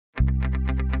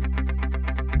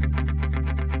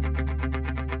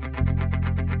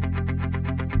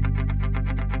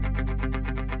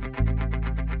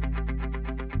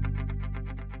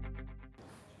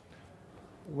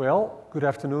Good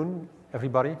afternoon,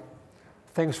 everybody.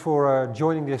 Thanks for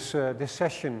joining this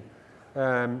session.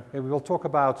 And we will talk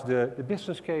about the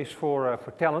business case for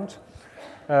talent.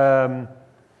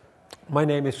 My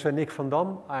name is Nick van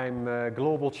Dam. I'm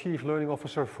Global Chief Learning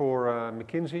Officer for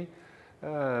McKinsey,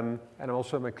 and I'm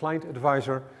also a client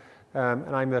advisor.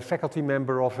 And I'm a faculty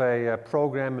member of a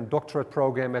program, a doctorate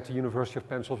program at the University of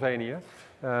Pennsylvania,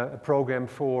 a program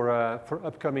for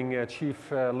upcoming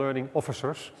Chief Learning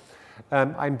Officers.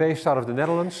 I'm based out of the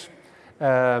Netherlands,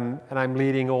 and I'm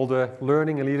leading all the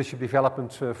learning and leadership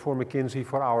development for McKinsey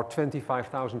for our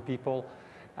 25,000 people.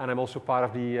 And I'm also part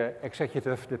of the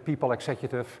executive, the people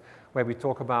executive, where we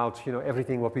talk about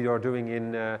everything what we are doing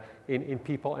in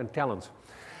people and talent.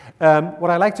 What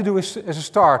I like to do is, as a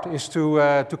start, is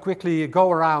to quickly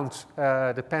go around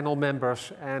the panel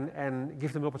members and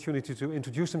give them an opportunity to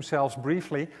introduce themselves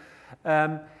briefly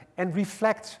and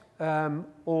reflect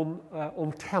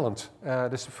on talent.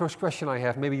 That's the first question I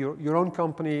have, maybe your own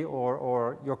company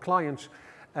or your clients,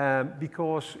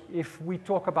 because if we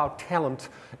talk about talent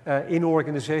in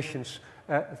organizations,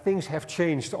 things have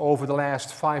changed over the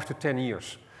last 5 to 10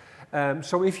 years.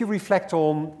 So if you reflect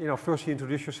on, first you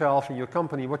introduce yourself and your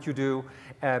company, what you do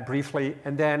briefly,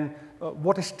 and then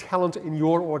what is talent in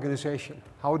your organization?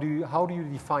 How do you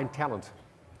define talent?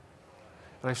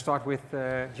 And I start with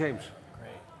James.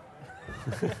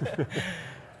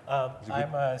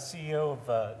 I'm a CEO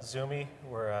of Zoomi.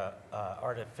 We're an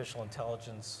artificial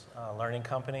intelligence learning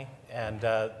company. And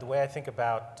the way I think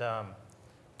about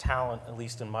talent, at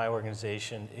least in my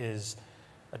organization, is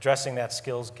addressing that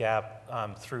skills gap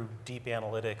through deep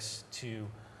analytics to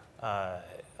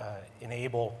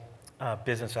enable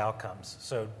business outcomes.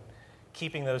 So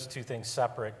keeping those two things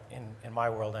separate, in my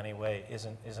world anyway,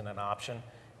 isn't an option.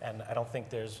 And I don't think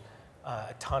there's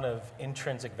a ton of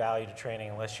intrinsic value to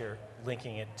training unless you're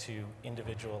linking it to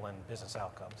individual and business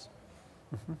outcomes.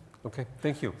 Mm-hmm. Okay,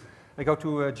 thank you. I go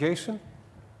to Jason.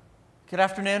 Good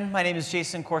afternoon. My name is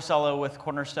Jason Corsello with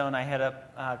Cornerstone. I head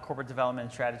up corporate development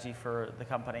and strategy for the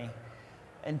company.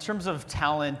 In terms of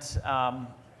talent,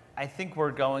 I think we're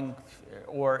going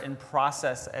or in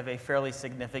process of a fairly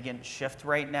significant shift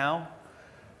right now,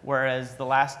 whereas the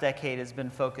last decade has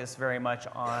been focused very much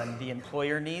on the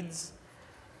employer needs.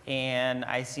 And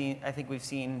I think we've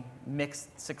seen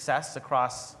mixed success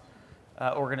across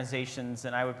organizations,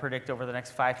 and I would predict over the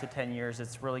next 5 to 10 years,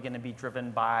 it's really going to be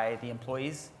driven by the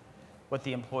employees, what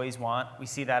the employees want. We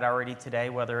see that already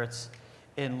today, whether it's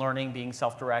in learning being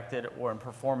self-directed or in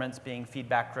performance being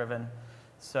feedback-driven.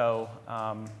 So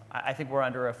I think we're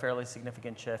under a fairly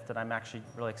significant shift, and I'm actually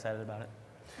really excited about it.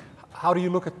 How do you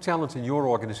look at talent in your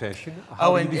organization?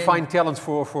 How do you define talent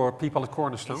for people at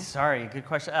Cornerstone? Sorry, good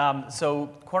question. So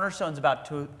Cornerstone's about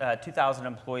 2,000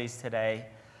 employees today,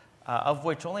 of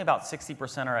which only about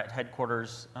 60% are at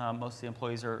headquarters. Most of the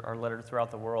employees are littered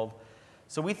throughout the world.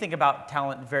 So we think about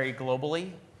talent very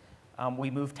globally.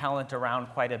 We move talent around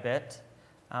quite a bit,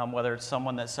 whether it's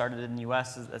someone that started in the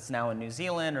US that's now in New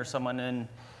Zealand, or someone in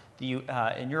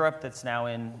Europe that's now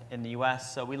in the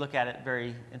US. So we look at it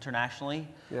very internationally.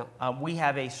 Yeah. We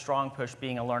have a strong push,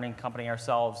 being a learning company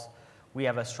ourselves. We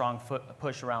have a strong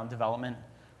push around development.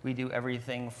 We do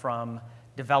everything from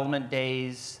development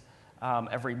days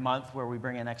every month where we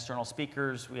bring in external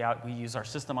speakers. We use our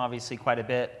system obviously quite a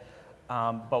bit.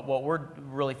 But what we're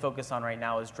really focused on right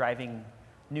now is driving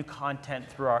new content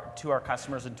to our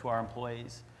customers and to our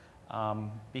employees.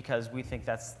 Because we think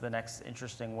that's the next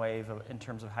interesting wave in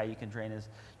terms of how you can train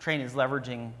is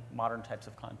leveraging modern types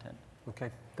of content. Okay,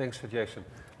 thanks for Jason.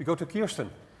 We go to Kirsten.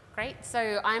 Great,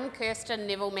 so I'm Kirsten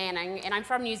Neville-Manning, and I'm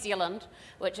from New Zealand,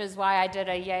 which is why I did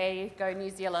a yay, go New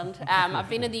Zealand. I've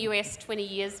been in the US 20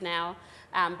 years now,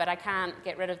 but I can't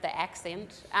get rid of the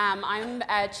accent. I'm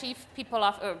a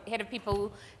head of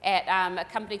people at a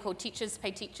company called Teachers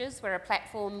Pay Teachers. We're a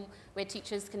platform where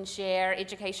teachers can share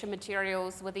education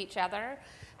materials with each other.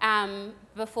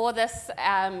 Before this,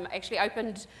 actually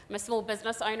I'm a small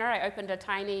business owner. I opened a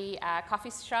tiny coffee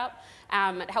shop.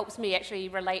 It helps me actually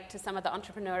relate to some of the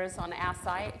entrepreneurs on our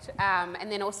site.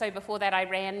 And then also before that, I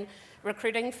ran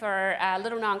recruiting for a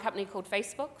little-known company called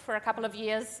Facebook for a couple of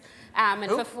years.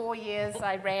 And for 4 years,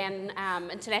 I ran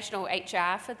international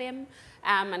HR for them.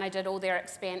 And I did all their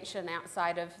expansion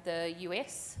outside of the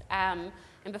US.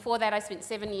 And before that, I spent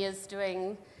 7 years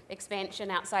doing expansion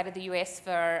outside of the US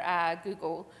for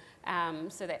Google.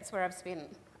 So that's where I've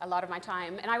spent a lot of my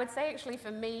time. And I would say actually for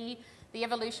me, the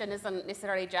evolution isn't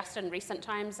necessarily just in recent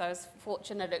times. I was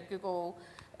fortunate at Google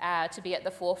to be at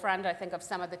the forefront, I think, of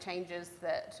some of the changes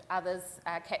that others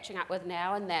are catching up with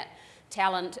now, and that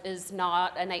talent is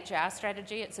not an HR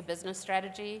strategy, it's a business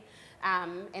strategy.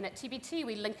 And at TBT,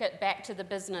 we link it back to the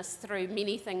business through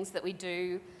many things that we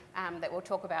do that we'll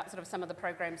talk about, sort of some of the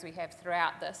programs we have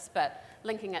throughout this, but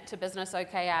linking it to business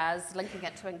OKRs, linking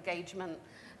it to engagement,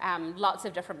 lots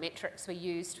of different metrics we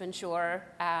use to ensure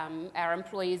our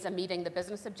employees are meeting the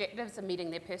business objectives and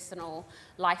meeting their personal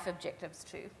life objectives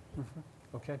too. Mm-hmm.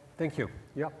 Okay, thank you.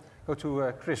 Yeah, go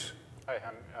to Kris. Hi,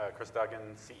 I'm Kris Duggan,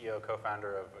 CEO,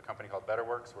 co-founder of a company called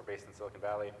BetterWorks. We're based in Silicon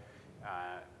Valley.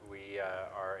 We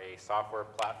are a software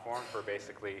platform for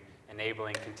basically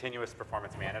enabling continuous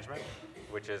performance management,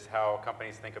 which is how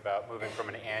companies think about moving from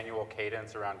an annual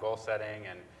cadence around goal setting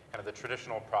and kind of the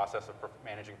traditional process of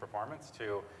managing performance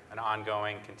to an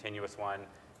ongoing, continuous one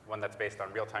that's based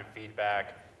on real-time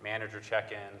feedback, manager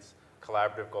check-ins,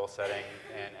 collaborative goal setting,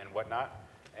 and whatnot.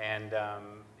 And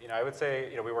I would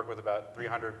say we work with about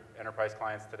 300 enterprise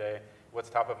clients today. What's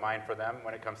top of mind for them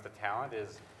when it comes to talent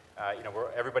is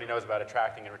everybody knows about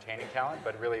attracting and retaining talent,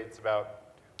 but really it's about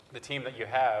the team that you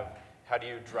have. How do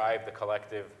you drive the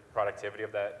collective productivity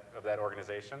of that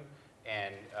organization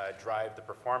and drive the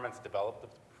performance, develop the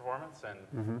performance,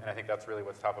 and I think that's really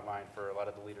what's top of mind for a lot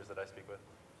of the leaders that I speak with.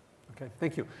 Okay,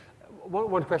 thank you.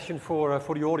 One question for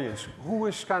the audience. Who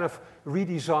is kind of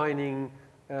redesigning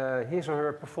his or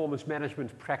her performance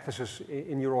management practices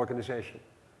in your organization?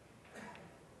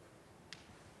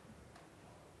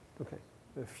 Okay,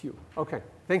 a few. Okay,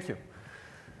 thank you.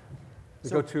 We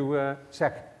go to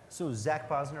Zach. So Zach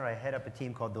Posner, I head up a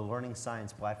team called the Learning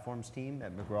Science Platforms team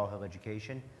at McGraw-Hill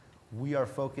Education. We are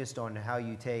focused on how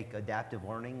you take adaptive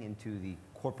learning into the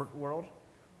corporate world.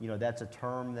 That's a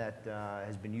term that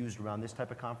has been used around this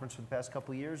type of conference for the past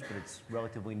couple of years, but it's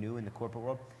relatively new in the corporate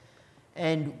world.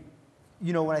 And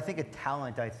when I think of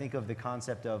talent, I think of the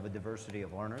concept of a diversity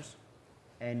of learners,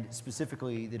 and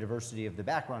specifically the diversity of the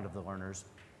background of the learners.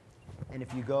 And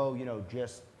if you go,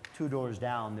 just 2 doors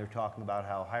down, they're talking about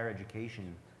how higher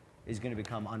education is going to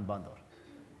become unbundled.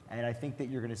 And I think that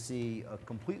you're going to see a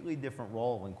completely different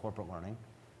role in corporate learning.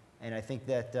 And I think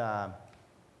that,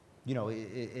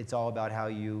 it's all about how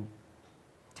you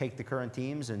take the current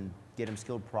teams and get them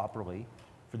skilled properly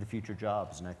for the future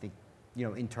jobs. And I think,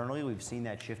 internally, we've seen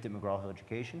that shift at McGraw-Hill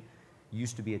Education.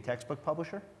 Used to be a textbook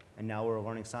publisher, and now we're a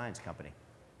learning science company.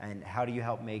 And how do you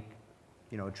help make,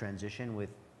 a transition with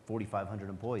 4,500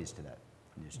 employees to that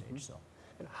new stage? So,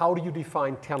 and how do you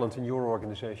define talent in your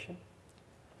organization?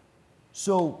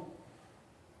 So,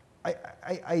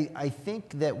 I think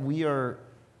that we are.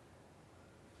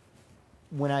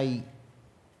 When I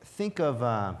think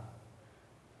of,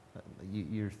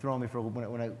 you're throwing me for a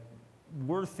little.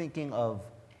 We're thinking of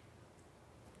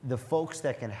the folks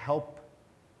that can help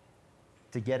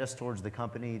to get us towards the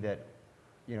company that,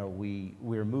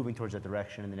 we're moving towards that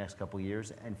direction in the next couple of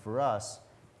years. And for us,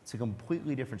 it's a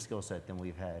completely different skill set than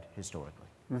we've had historically.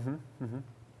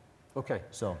 Okay.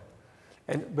 So.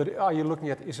 But are you looking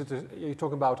at, are you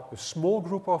talking about a small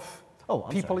group of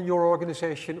people in your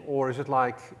organization, or is it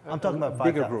like I'm talking about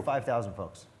bigger group? 5,000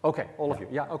 folks. Okay, all of you.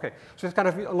 Yeah, okay. So it's kind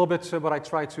of a little bit what I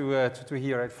try to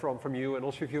hear it from you, and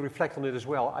also if you reflect on it as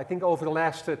well. I think over the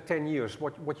last 10 years,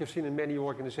 what you've seen in many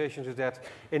organizations is that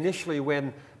initially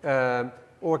when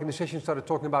organizations started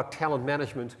talking about talent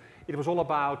management, it was all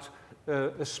about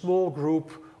a small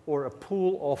group or a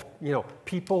pool of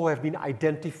people who have been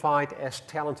identified as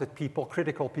talented people,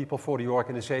 critical people for the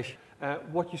organization.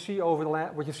 What you've seen over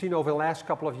the last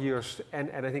couple of years, and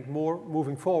I think more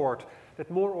moving forward, that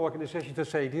more organizations are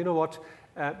saying, do you know what,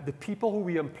 the people who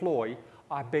we employ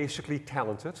are basically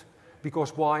talented,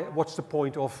 because what's the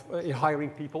point of hiring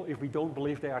people if we don't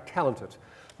believe they are talented?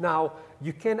 Now,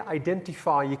 you can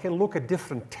look at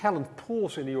different talent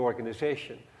pools in the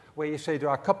organization, where you say there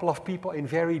are a couple of people in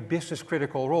very business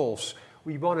critical roles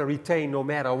we want to retain no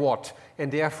matter what,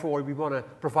 and therefore we want to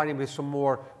provide them with some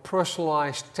more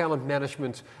personalized talent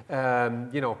management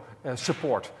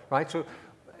support, right? So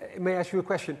may I ask you a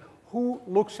question? Who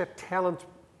looks at talent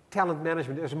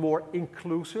management as more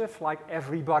inclusive, like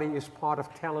everybody is part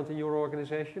of talent in your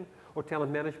organization, or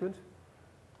talent management?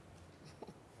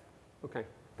 Okay,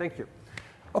 thank you.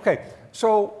 Okay,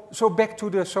 so back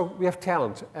to so we have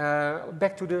talent.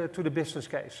 Back to the business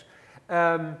case.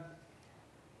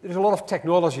 There's a lot of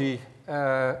technology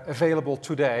available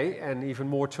today, and even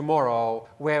more tomorrow,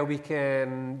 where we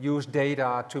can use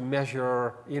data to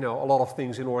measure, a lot of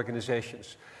things in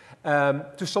organizations.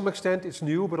 To some extent, it's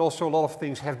new, but also a lot of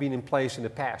things have been in place in the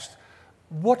past.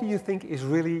 What do you think is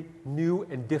really new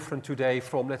and different today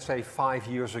from, let's say, 5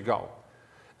 years ago?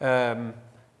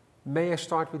 May I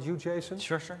start with you, Jason?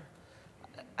 Sure.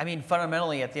 I mean,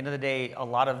 fundamentally, at the end of the day, a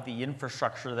lot of the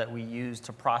infrastructure that we use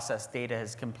to process data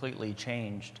has completely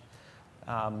changed.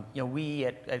 We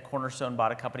at Cornerstone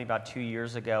bought a company about 2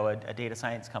 years ago, a data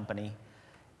science company.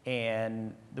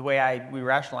 And the way we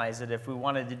rationalized it, if we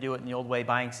wanted to do it in the old way,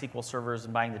 buying SQL servers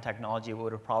and buying the technology, it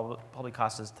would have probably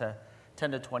cost us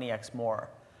 10 to 20x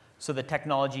more. So the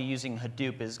technology using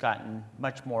Hadoop has gotten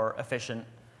much more efficient,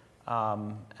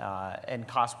 and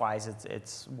cost-wise,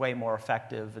 it's way more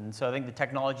effective. And so I think the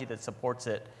technology that supports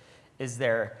it is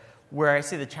there. Where I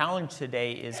see the challenge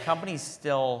today is companies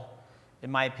still,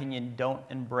 in my opinion, don't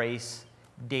embrace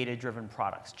data-driven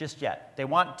products just yet. They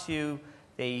want to,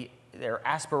 they're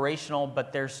aspirational,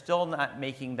 but they're still not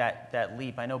making that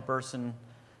leap. I know Burson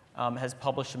has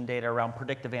published some data around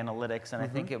predictive analytics, and I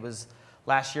think it was,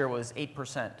 last year was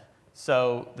 8%.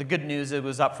 So the good news, it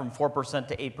was up from 4%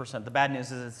 to 8%. The bad news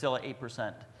is it's still at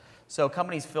 8%. So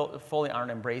companies fully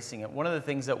aren't embracing it. One of the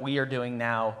things that we are doing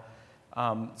now,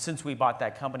 since we bought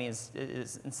that company, is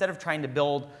instead of trying to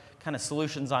build kind of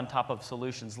solutions on top of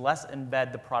solutions, let's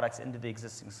embed the products into the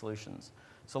existing solutions.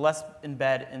 So let's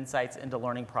embed insights into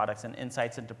learning products and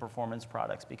insights into performance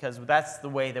products, because that's the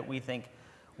way that we think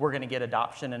we're going to get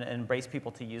adoption and embrace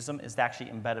people to use them, is to actually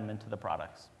embed them into the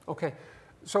products. Okay.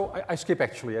 So I skip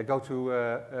actually, I go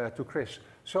to Kris.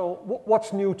 So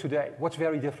what's new today? What's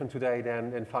very different today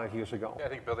than 5 years ago? Yeah, I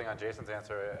think building on Jason's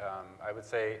answer, I would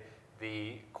say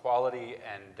the quality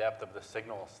and depth of the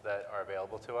signals that are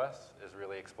available to us is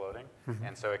really exploding.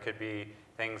 And so it could be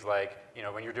things like,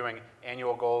 when you're doing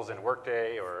annual goals in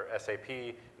Workday or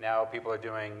SAP, now people are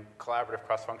doing collaborative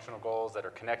cross-functional goals that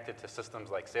are connected to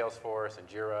systems like Salesforce and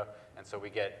Jira. And so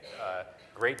we get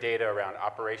great data around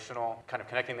operational, kind of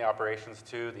connecting the operations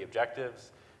to the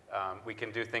objectives. We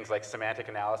can do things like semantic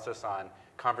analysis on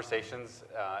conversations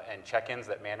and check-ins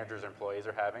that managers and employees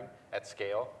are having at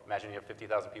scale. Imagine you have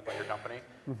 50,000 people in your company.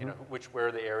 Where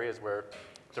are the areas where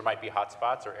there might be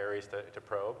hotspots or areas to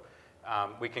probe.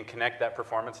 We can connect that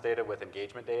performance data with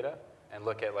engagement data and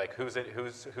look at like who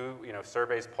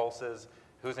surveys, pulses,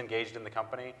 who's engaged in the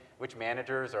company, which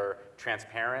managers are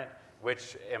transparent,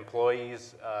 which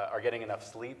employees are getting enough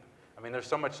sleep. I mean, there's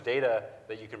so much data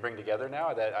that you can bring together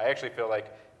now that I actually feel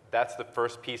like that's the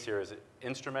first piece here, is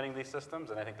instrumenting these systems.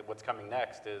 And I think that what's coming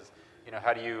next is,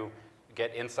 how do you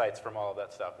get insights from all of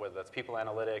that stuff, whether that's people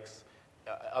analytics,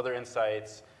 other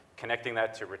insights, connecting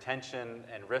that to retention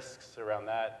and risks around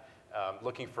that,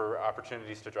 looking for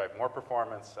opportunities to drive more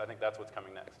performance. I think that's what's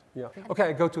coming next. Yeah. Okay,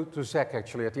 I go to Zach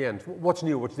actually at the end. What's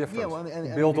new? What's different?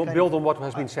 Yeah, well, build on what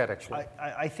has been said actually.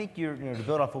 I think to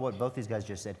build off of what both these guys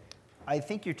just said, I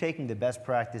think you're taking the best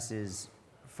practices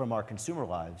from our consumer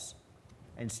lives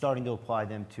and starting to apply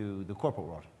them to the corporate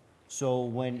world. So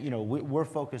when we're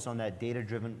focused on that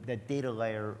data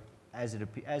layer as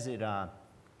it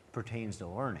pertains to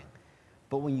learning.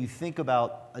 But when you think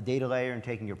about a data layer and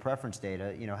taking your preference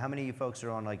data, how many of you folks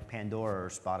are on like Pandora or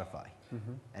Spotify?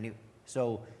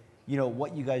 So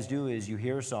what you guys do is you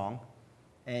hear a song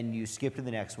and you skip to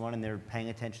the next one and they're paying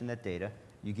attention to that data.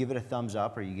 You give it a thumbs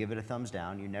up or you give it a thumbs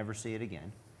down, you never see it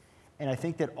again. And I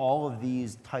think that all of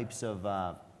these types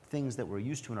of things that we're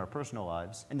used to in our personal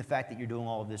lives, and the fact that you're doing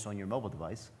all of this on your mobile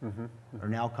device, are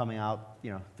now coming out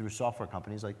through software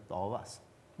companies like all of us.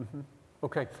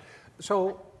 Okay,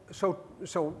 so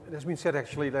it has been said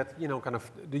actually that kind of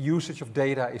the usage of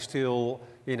data is still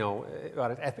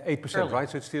at 8%, right?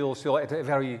 So it's still at a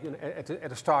very at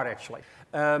the start actually.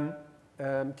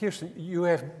 Kirsten,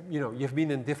 you've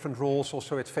been in different roles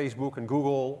also at Facebook and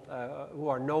Google, who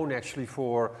are known actually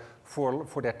for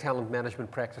their talent management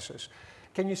practices.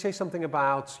 Can you say something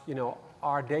about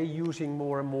are they using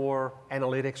more and more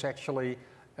analytics actually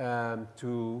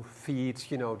to feed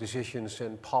decisions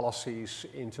and policies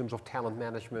in terms of talent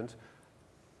management?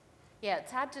 Yeah,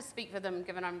 it's hard to speak for them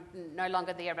given I'm no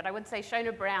longer there, but I would say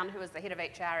Shona Brown, who was the head of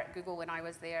HR at Google when I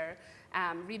was there,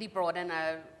 really brought in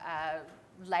a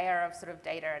layer of sort of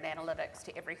data and analytics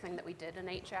to everything that we did in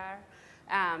HR,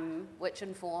 which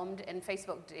informed, and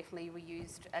Facebook definitely we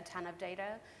used a ton of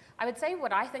data. I would say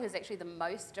what I think is actually the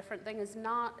most different thing is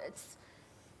it's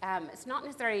not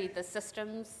necessarily the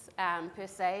systems per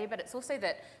se, but it's also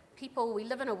that we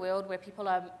live in a world where people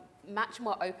are much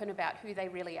more open about who they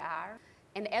really are.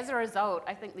 And as a result,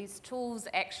 I think these tools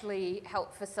actually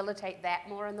help facilitate that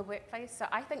more in the workplace. So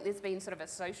I think there's been sort of a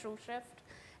social shift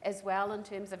as well in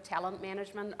terms of talent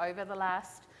management over the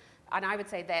last, and I would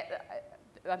say that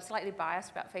I'm slightly biased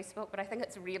about Facebook, but I think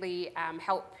it's really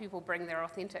helped people bring their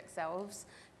authentic selves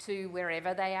to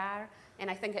wherever they are. And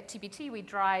I think at TPT we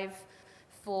drive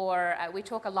we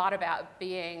talk a lot about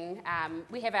being,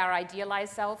 we have our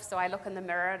idealized self, so I look in the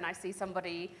mirror and I see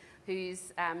somebody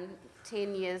who's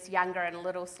 10 years younger and a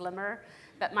little slimmer,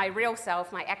 but my real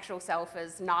self, my actual self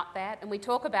is not that. And we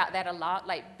talk about that a lot,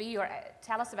 like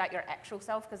tell us about your actual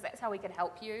self, because that's how we can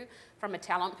help you from a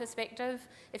talent perspective.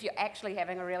 If you're actually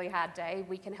having a really hard day,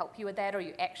 we can help you with that, or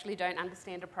you actually don't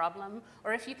understand a problem,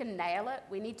 or if you can nail it,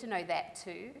 we need to know that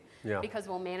too, because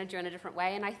we'll manage you in a different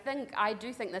way. And I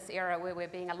do think this era where we're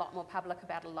being a lot more public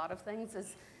about a lot of things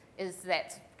is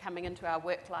that coming into our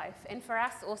work life. And for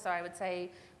us also, I would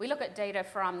say, we look at data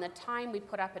from the time we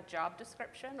put up a job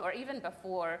description, or even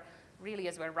before, really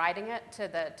as we're writing it, to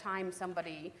the time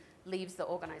somebody leaves the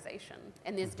organization.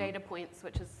 And there's data points,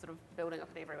 which is sort of building up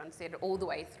what everyone said, all the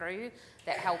way through,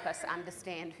 that help us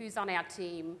understand who's on our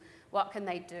team, what can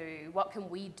they do, what can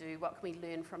we do, what can we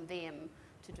learn from them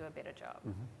to do a better job.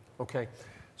 Okay.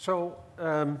 So,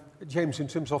 James, in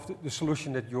terms of the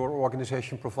solution that your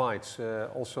organization provides,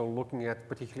 also looking at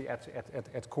particularly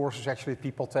at courses actually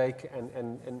people take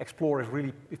and explore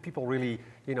if people really,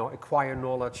 acquire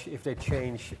knowledge, if they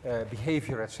change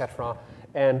behavior, etc.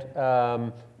 And,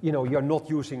 you're not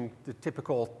using the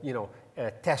typical,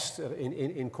 test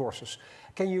in courses.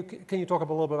 Can you talk a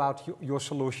little bit about your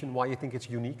solution, why you think it's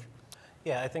unique?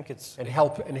 Yeah, I think it's... And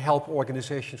help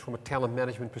organizations from a talent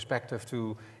management perspective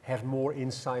to have more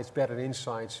insights, better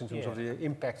insights in terms of the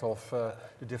impact of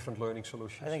the different learning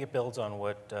solutions. I think it builds on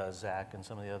what Zach and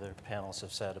some of the other panelists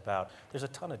have said about, there's a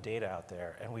ton of data out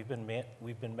there, and we've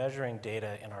been measuring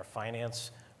data in our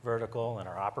finance vertical and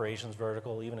our operations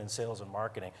vertical, even in sales and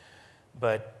marketing.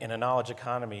 But in a knowledge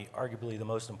economy, arguably the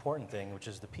most important thing, which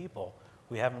is the people,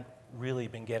 we haven't really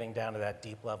been getting down to that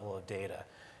deep level of data.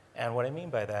 And what I mean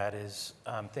by that is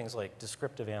things like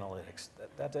descriptive analytics.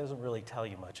 That doesn't really tell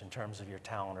you much in terms of your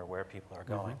talent or where people are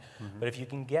going. But if you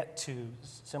can get to,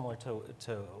 similar to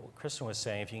what Kristen was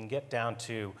saying, if you can get down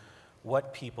to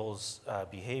what people's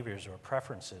behaviors or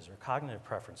preferences or cognitive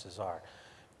preferences are,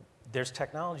 there's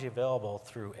technology available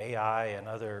through AI and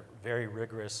other very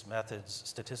rigorous methods,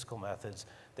 statistical methods,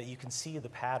 that you can see the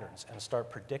patterns and start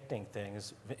predicting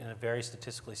things in a very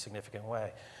statistically significant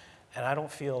way. And I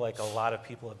don't feel like a lot of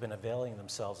people have been availing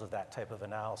themselves of that type of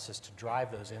analysis to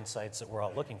drive those insights that we're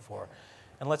all looking for.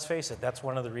 And let's face it, that's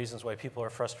one of the reasons why people are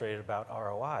frustrated about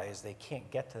ROI, is they can't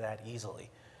get to that easily.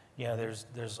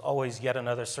 There's always yet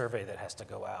another survey that has to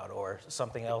go out or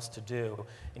something else to do,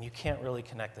 and you can't really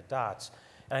connect the dots.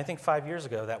 And I think 5 years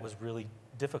ago that was really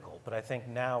difficult, but I think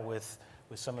now with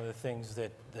some of the things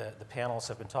that the panelists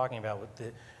have been talking about,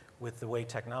 with the way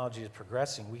technology is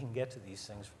progressing, we can get to these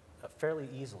things fairly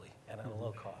easily and at a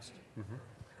low cost.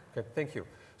 Okay, thank you.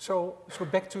 So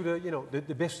back to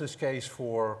the business case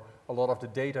for a lot of the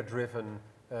data-driven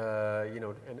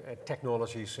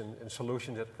technologies and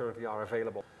solutions that currently are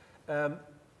available.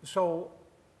 So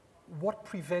what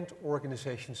prevents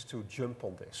organizations to jump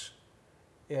on this?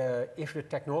 If the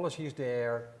technology is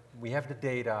there, we have the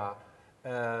data,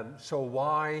 so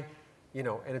why,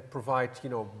 and it provides,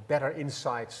 better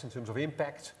insights in terms of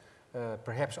impact,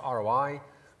 perhaps ROI.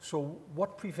 So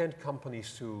what prevents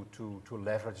companies to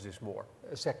leverage this more?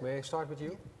 Zach, may I start with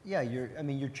you? Yeah,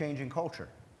 you're changing culture.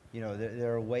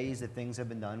 There are ways that things have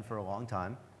been done for a long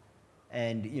time,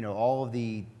 and all of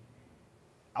the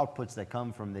outputs that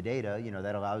come from the data,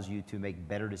 that allows you to make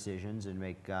better decisions and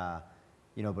make,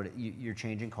 but you're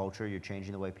changing culture, you're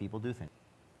changing the way people do things.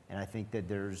 And I think that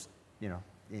there's,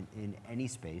 in any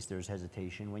space, there's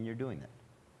hesitation when you're doing that.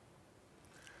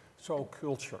 So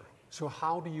culture. So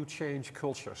how do you change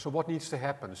culture? So what needs to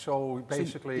happen? So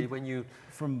basically when you...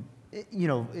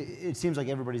 It seems like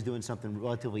everybody's doing something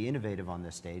relatively innovative on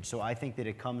this stage. So I think that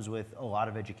it comes with a lot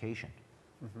of education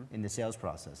in the sales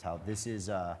process. How this is,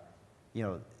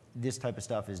 this type of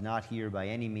stuff is not here by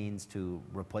any means to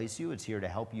replace you. It's here to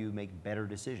help you make better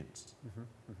decisions.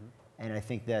 And I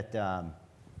think that,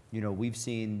 we've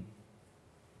seen,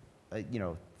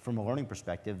 from a learning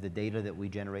perspective, the data that we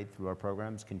generate through our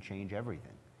programs can change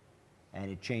everything. And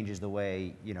it changes the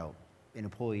way, an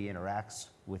employee interacts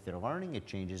with their learning. It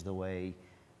changes the way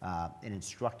an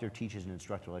instructor teaches an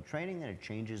instructor-led training, and it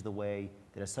changes the way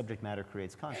that a subject matter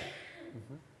creates content.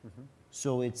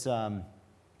 So it's,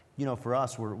 for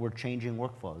us, we're changing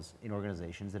workflows in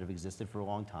organizations that have existed for a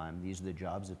long time. These are the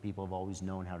jobs that people have always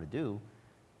known how to do,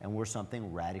 and we're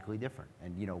something radically different.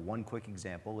 And one quick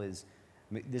example is,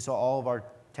 all of our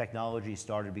technology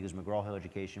started because McGraw-Hill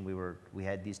Education, we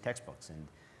had these textbooks, and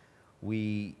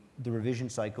the revision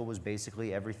cycle was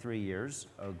basically every 3 years,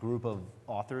 a group of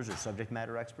authors or subject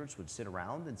matter experts would sit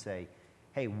around and say,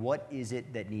 hey, what is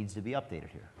it that needs to be updated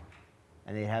here?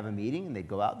 And they'd have a meeting, and they'd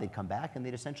go out, they'd come back, and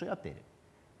they'd essentially update it.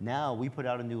 Now we put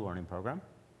out a new learning program,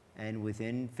 and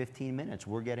within 15 minutes,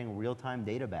 we're getting real-time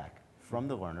data back from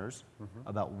the learners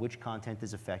about which content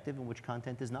is effective and which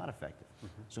content is not effective.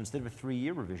 So instead of a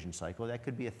 3-year revision cycle, that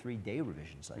could be a 3-day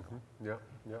revision cycle. Yeah,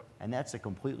 yeah. And that's a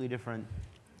completely different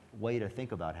way to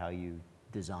think about how you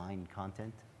design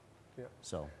content. Yeah.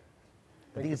 So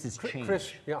I think it's this change.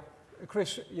 Kris, yeah.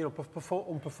 Kris, you know,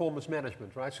 on performance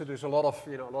management, right? So there's a lot of,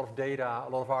 you know, a lot of data, a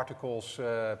lot of articles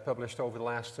published over the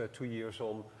last 2 years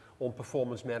on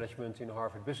performance management. In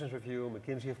Harvard Business Review,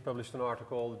 McKinsey have published an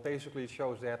article. Basically, it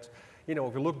shows that, you know,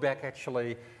 if you look back,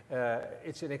 actually,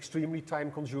 it's an extremely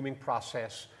time-consuming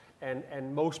process.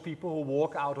 And most people who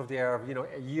walk out of their, you know,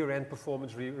 year-end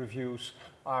performance reviews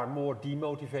are more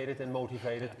demotivated than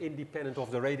motivated, independent of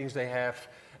the ratings they have.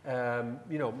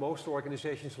 You know, most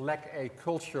organizations lack a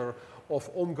culture of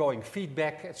ongoing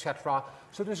feedback, etc.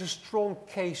 So there's a strong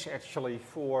case actually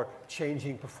for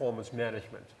changing performance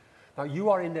management. Now you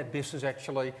are in that business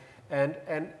actually, and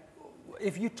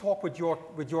if you talk with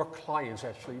your clients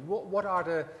actually, what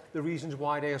are the reasons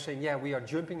why they are saying, yeah, we are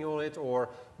jumping on it, or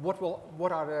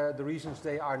what are the reasons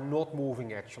they are not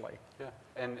moving actually? Yeah,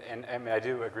 and I mean, I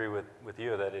do agree with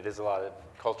you that it is a lot of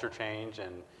culture change,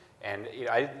 and you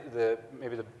know,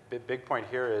 maybe the big point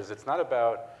here is it's not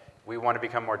about we want to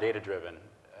become more data driven.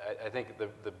 I think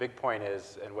the big point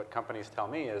is, and what companies tell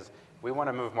me is, we want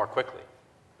to move more quickly.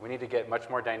 We need to get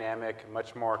much more dynamic,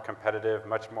 much more competitive,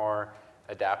 much more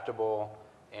adaptable,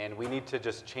 and we need to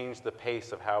just change the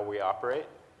pace of how we operate.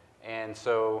 And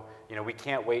so, you know, we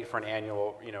can't wait for an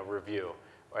annual, you know, review.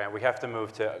 And we have to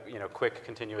move to, you know, quick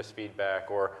continuous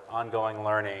feedback or ongoing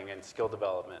learning and skill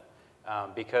development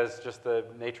because just the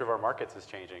nature of our markets is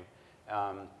changing.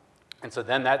 And so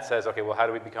then that says, okay, well, how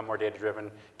do we become more data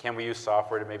driven? Can we use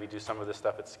software to maybe do some of this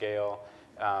stuff at scale?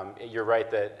 You're right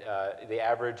that the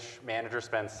average manager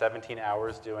spends 17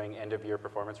 hours doing end-of-year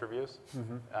performance reviews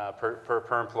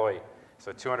per employee,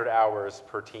 so 200 hours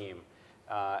per team.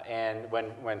 And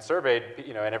when surveyed,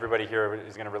 you know, and everybody here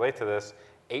is going to relate to this,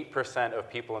 8%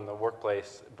 of people in the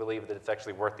workplace believe that it's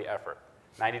actually worth the effort.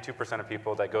 92% of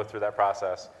people that go through that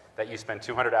process that you spend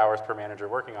 200 hours per manager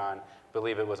working on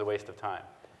believe it was a waste of time.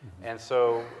 And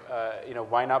so, you know,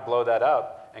 why not blow that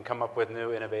up and come up with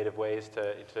new innovative ways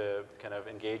to kind of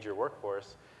engage your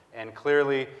workforce? And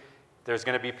clearly, there's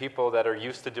going to be people that are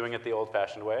used to doing it the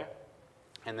old-fashioned way,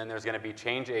 and then there's going to be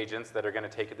change agents that are going to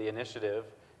take the initiative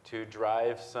to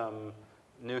drive some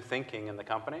new thinking in the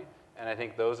company. And I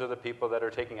think those are the people that are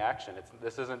taking action.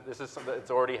 It's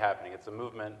already happening. It's a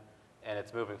movement, and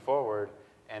it's moving forward.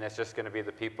 And it's just going to be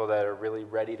the people that are really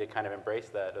ready to kind of embrace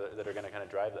that are going to kind of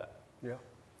drive that. Yeah.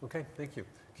 Okay, thank you.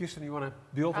 Kirsten, you want to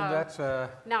build on that?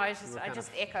 No, I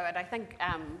just echo it. I think,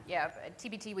 yeah, at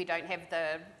TBT we don't have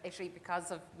actually because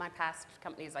of my past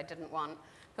companies, I didn't want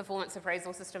performance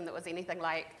appraisal system that was anything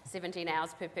like 17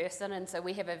 hours per person. And so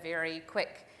we have a very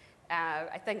quick,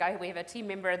 I think we have a team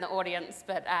member in the audience,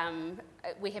 but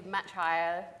we have much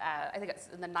higher, I think it's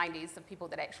in the 90s of people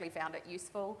that actually found it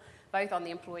useful, both on the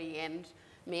employee and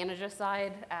manager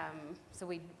side. So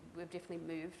we've definitely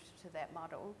moved to that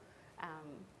model.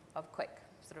 Of quick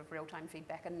sort of real-time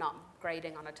feedback and not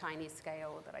grading on a tiny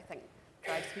scale that I think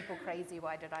drives people crazy.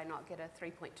 Why did I not get a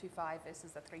 3.25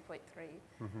 versus a 3.3?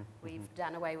 We've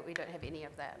done away, we don't have any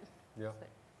of that. Yeah. So.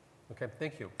 Okay,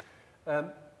 thank you.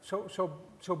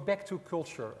 So back to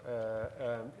culture,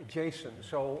 Jason.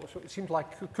 So it seems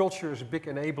like culture is a big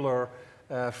enabler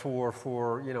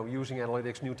for you know, using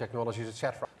analytics, new technologies,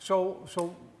 etc.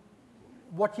 So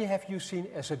what have you seen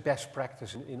as a best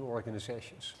practice in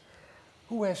organizations?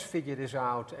 Who has figured this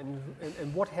out,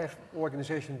 and what have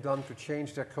organizations done to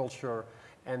change their culture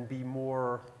and be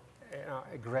more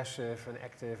aggressive and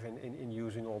active in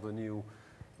using all the new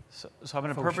So I'm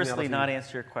going to purposely not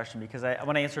answer your question because I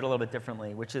want to answer it a little bit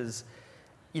differently, which is,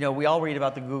 you know, we all read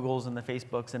about the Googles and the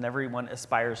Facebooks, and everyone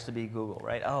aspires to be Google,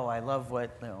 right? Oh, I love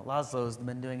what, you know, Laszlo's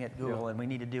been doing at Google, and we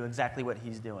need to do exactly what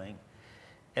he's doing.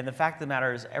 And the fact of the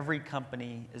matter is every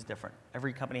company is different.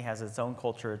 Every company has its own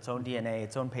culture, its own DNA,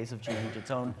 its own pace of change,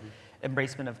 its own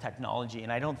embracement of technology.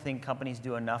 And I don't think companies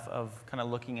do enough of kind of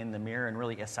looking in the mirror and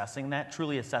really assessing that,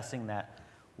 truly assessing that.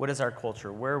 What is our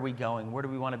culture? Where are we going? Where do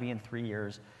we want to be in 3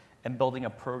 years? And building a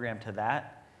program to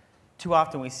that. Too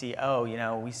often we see, oh, you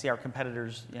know, we see our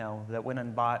competitors, you know, that went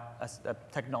and bought a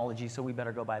technology, so we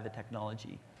better go buy the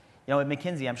technology. You know, at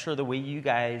McKinsey, I'm sure the way you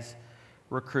guys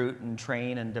recruit and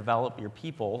train and develop your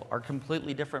people are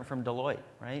completely different from Deloitte,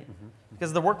 right?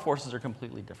 Because the workforces are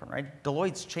completely different, right?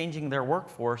 Deloitte's changing their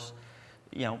workforce,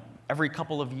 you know, every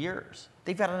couple of years.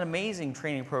 They've got an amazing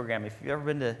training program. If you've ever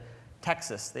been to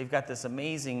Texas, they've got this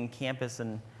amazing campus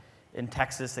in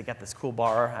Texas. They got this cool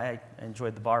bar. I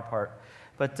enjoyed the bar part,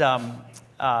 but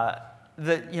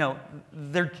you know,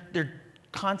 they're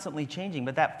constantly changing,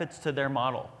 but that fits to their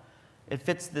model. It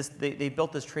fits this, they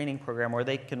built this training program where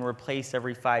they can replace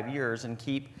every 5 years and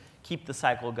keep the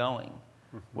cycle going.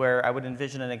 Where I would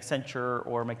envision an Accenture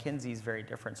or McKinsey is very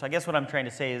different. So I guess what I'm trying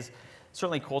to say is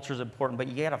certainly culture is important, but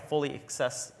you got to fully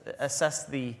assess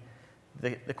the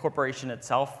corporation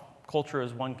itself. Culture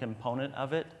is one component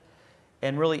of it,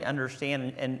 and really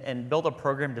understand and build a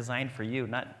program designed for you,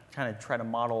 not kind of try to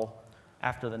model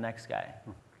after the next guy.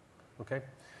 Okay.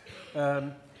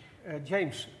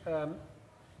 James, a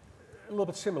little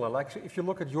bit similar. Like if you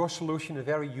look at your solution, a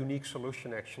very unique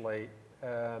solution actually,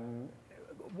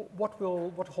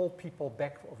 what hold people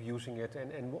back of using it,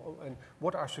 and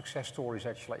what are success stories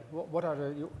actually? What are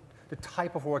the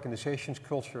type of organizations,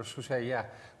 cultures who say, yeah,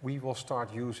 we will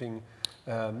start using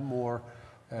more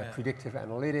predictive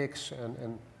analytics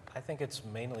and I think it's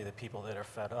mainly the people that are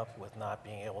fed up with not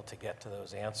being able to get to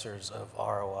those answers of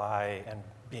ROI and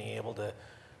being able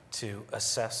to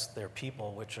assess their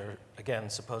people, which are, again,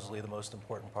 supposedly the most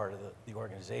important part of the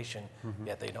organization,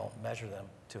 yet they don't measure them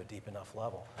to a deep enough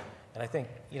level. And I think,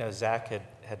 Zach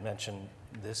had mentioned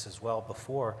this as well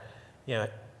before.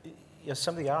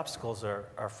 Some of the obstacles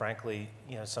are frankly,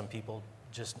 some people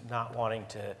just not wanting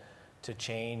to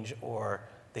change, or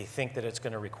they think that it's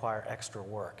going to require extra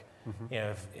work.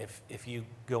 If you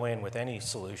go in with any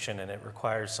solution and it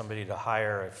requires somebody to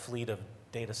hire a fleet of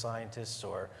data scientists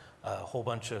or a whole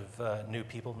bunch of new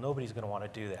people, nobody's going to want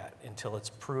to do that until it's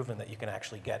proven that you can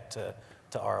actually get to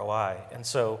ROI. And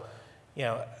so,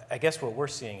 I guess what we're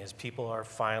seeing is people are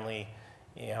finally,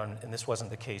 and this wasn't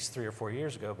the case 3 or 4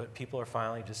 years ago, but people are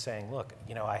finally just saying, look,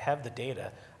 I have the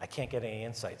data, I can't get any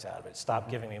insights out of it. Stop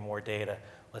giving me more data.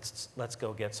 Let's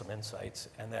go get some insights,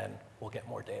 and then we'll get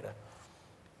more data.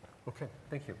 Okay,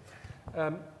 thank you.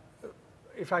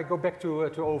 If I go back to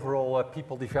overall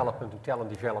people development and talent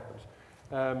development,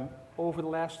 over the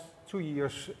last 2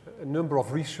 years, a number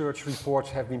of research reports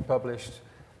have been published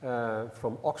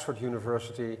from Oxford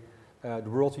University, the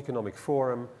World Economic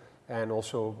Forum, and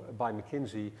also by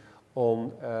McKinsey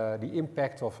on the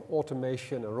impact of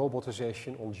automation and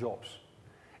robotization on jobs.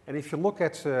 And if you look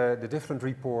at the different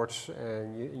reports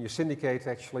and you syndicate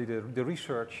actually the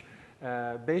research,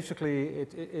 basically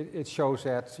it shows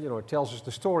that, it tells us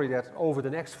the story that over the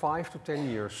next 5 to 10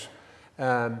 years,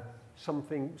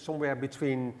 somewhere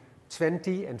between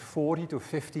 20 and 40 to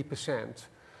 50%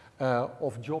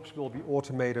 of jobs will be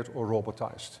automated or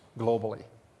robotized globally.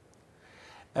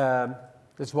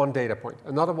 That's one data point.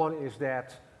 Another one is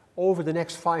that over the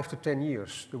next 5 to 10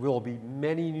 years, there will be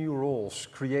many new roles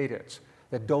created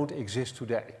that don't exist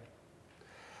today.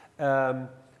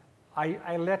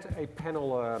 I led a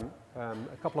panel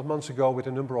a couple of months ago with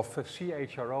a number of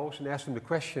CHROs and asked them the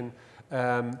question,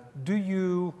 do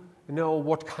you know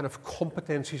what kind of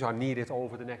competencies are needed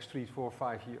over the next 3, 4,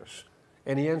 5 years?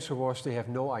 And the answer was they have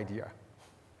no idea.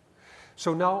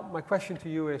 So now my question to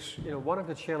you is, one of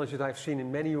the challenges I've seen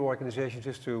in many organizations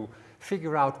is to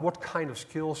figure out what kind of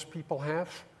skills people have,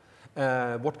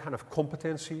 what kind of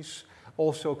competencies,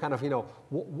 also kind of,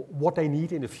 what they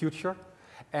need in the future,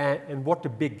 and what the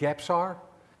big gaps are.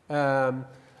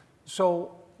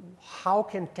 So how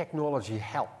can technology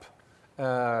help?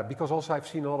 Because also I've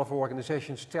seen a lot of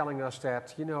organizations telling us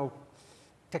that,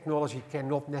 technology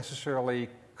cannot necessarily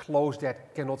close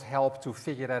that, cannot help to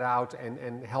figure that out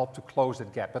and help to close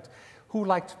that gap. But who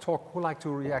like to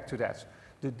react to that?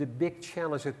 The big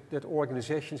challenge that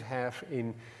organizations have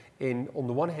in on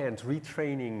the one hand,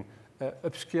 retraining,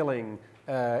 upskilling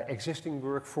existing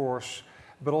workforce,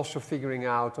 but also figuring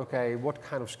out, okay, what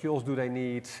kind of skills do they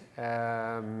need,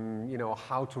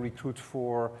 how to recruit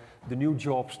for the new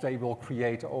jobs they will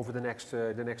create over the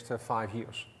next 5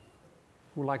 years.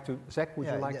 Who would like to, Zach, would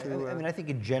you like to? I mean, I think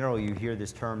in general you hear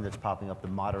this term that's popping up, the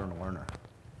modern learner.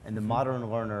 And the modern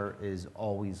learner is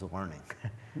always learning.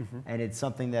 And it's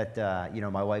something that,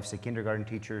 my wife's a kindergarten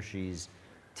teacher. She's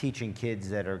teaching kids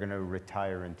that are going to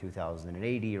retire in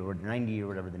 2080 or 90 or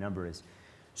whatever the number is.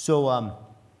 So,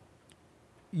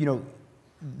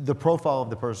 the profile of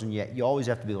the person, you always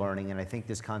have to be learning. And I think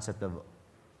this concept of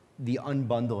the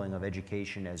unbundling of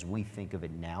education as we think of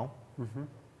it now,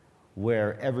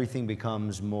 where everything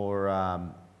becomes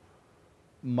more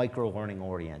micro-learning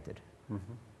oriented.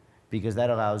 Because that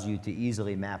allows you to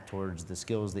easily map towards the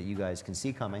skills that you guys can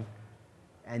see coming.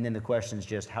 And then the question is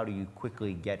just how do you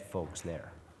quickly get folks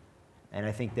there? And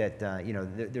I think that,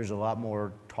 there's a lot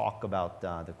more talk about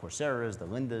the Corsellos, the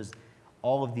Lindas.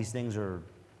 All of these things are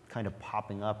kind of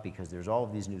popping up because there's all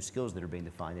of these new skills that are being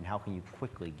defined, and how can you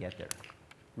quickly get there?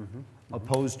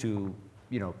 Opposed to,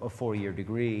 a 4-year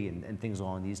degree and things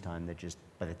along these lines that just,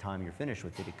 by the time you're finished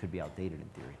with it, it could be outdated in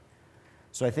theory.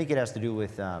 So I think it has to do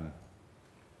with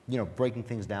breaking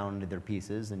things down into their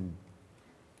pieces and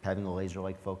having a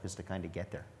laser-like focus to kind of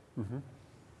get there. Mm-hmm.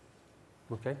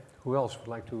 Okay. Who else would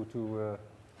like to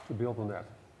build on that?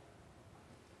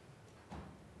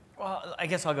 Well, I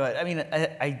guess I'll go ahead. I mean,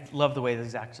 I love the way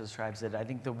Zach describes it. I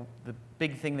think the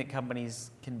big thing that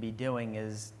companies can be doing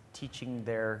is teaching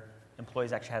their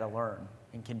employees actually how to learn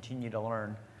and continue to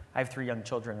learn. I have 3 young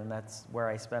children, and that's where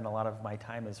I spend a lot of my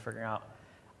time is figuring out,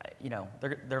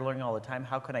 they're learning all the time.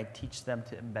 How can I teach them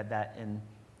to embed that in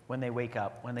when they wake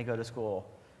up, when they go to school,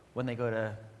 when they go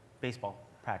to baseball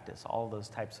practice, all those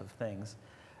types of things.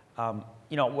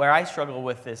 Where I struggle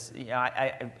with this,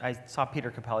 I saw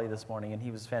Peter Capelli this morning, and he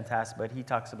was fantastic, but he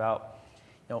talks about,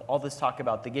 all this talk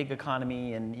about the gig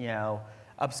economy and,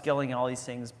 upskilling and all these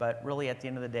things, but really at the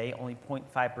end of the day, only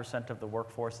 0.5% of the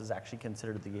workforce is actually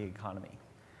considered the gig economy.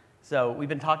 So we've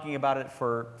been talking about it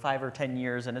for 5 or 10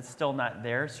 years, and it's still not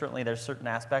there. Certainly there's certain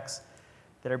aspects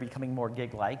that are becoming more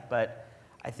gig-like, but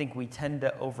I think we tend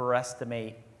to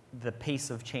overestimate the pace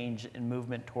of change and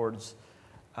movement towards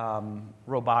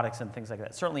robotics and things like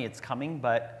that. Certainly it's coming,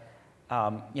 but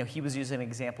he was using an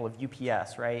example of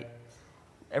UPS, right?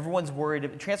 Everyone's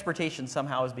worried. Transportation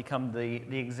somehow has become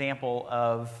the example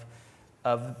of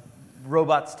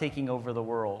robots taking over the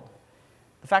world.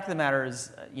 The fact of the matter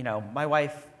is, my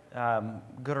wife,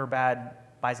 good or bad,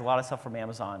 buys a lot of stuff from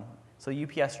Amazon. So the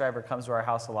UPS driver comes to our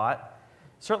house a lot.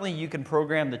 Certainly you can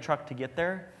program the truck to get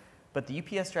there, but the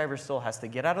UPS driver still has to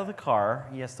get out of the car,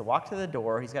 he has to walk to the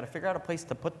door, he's got to figure out a place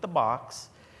to put the box.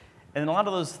 And a lot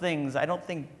of those things, I don't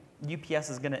think UPS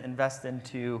is going to invest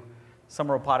into some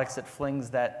robotics that flings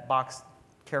that box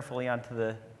carefully onto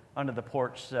the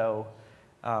porch, so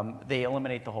they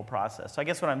eliminate the whole process. So I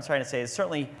guess what I'm trying to say is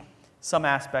certainly some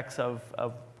aspects of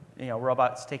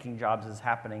robots taking jobs is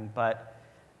happening, but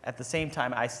at the same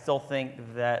time, I still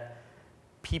think that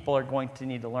people are going to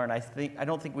need to learn. I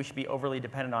don't think we should be overly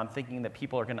dependent on thinking that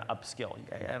people are going to upskill.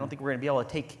 I don't think we're going to be able to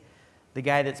take the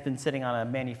guy that's been sitting on a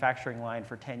manufacturing line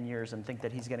for 10 years and think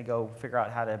that he's going to go figure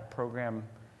out how to program,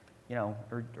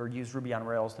 or use Ruby on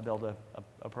Rails to build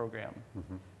a program.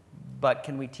 Mm-hmm. But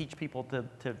can we teach people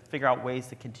to figure out ways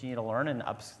to continue to learn and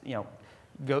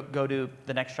go to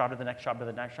the next job, to the next job, to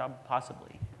the next job?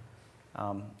 Possibly.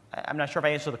 I'm not sure if I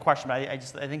answered the question, but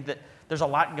I think that there's a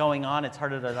lot going on. It's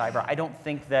hard to decipher. I don't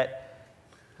think that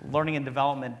learning and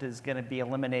development is going to be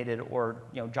eliminated, or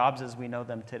jobs as we know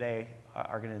them today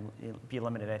are going to be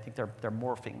eliminated. I think they're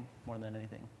morphing more than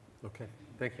anything. Okay,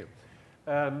 thank you.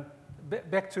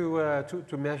 Back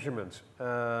to measurement,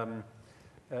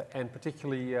 and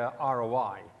particularly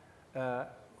ROI.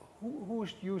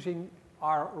 Who's using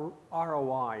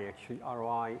ROI, actually,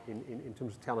 ROI in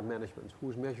terms of talent management?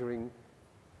 Who's measuring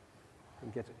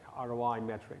and get ROI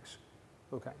metrics?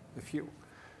 Okay, a few.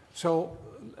 So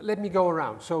let me go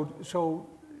around. So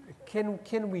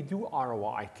can we do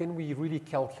ROI? Can we really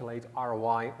calculate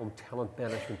ROI on talent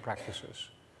management practices?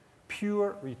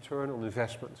 Pure return on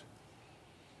investment.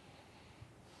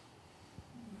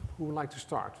 Who would like to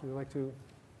start? Would you like to?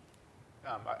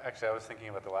 Actually, I was thinking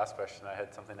about the last question. I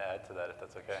had something to add to that, if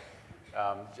that's okay.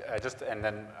 And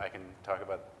then I can talk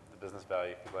about the business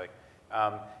value if you'd like.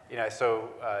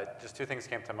 Just 2 things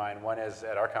came to mind. One is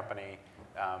at our company,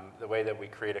 the way that we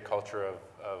create a culture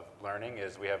of learning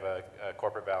is we have a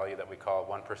corporate value that we call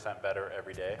 1% better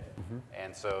every day. Mm-hmm.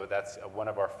 And so that's one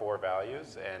of our 4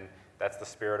 values, and that's the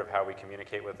spirit of how we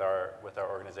communicate with our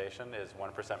organization is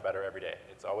 1% better every day.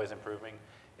 It's always improving.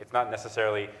 It's not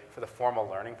necessarily for the formal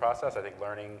learning process. I think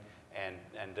learning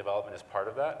and development is part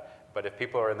of that. But if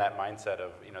people are in that mindset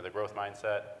of the growth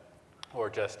mindset, or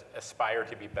just aspire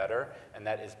to be better, and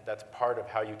that's part of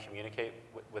how you communicate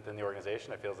within the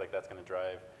organization, it feels like that's going to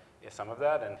drive some of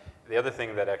that. And the other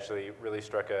thing that actually really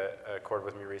struck a chord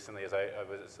with me recently is I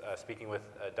was speaking with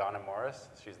Donna Morris.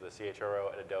 She's the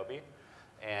CHRO at Adobe,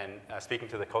 and speaking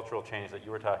to the cultural change that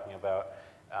you were talking about,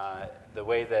 the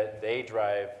way that they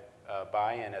drive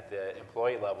buy-in at the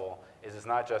employee level is it's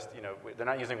not just, they're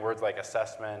not using words like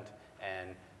assessment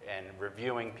and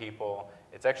reviewing people.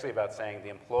 It's actually about saying the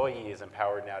employee is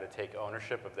empowered now to take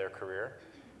ownership of their career,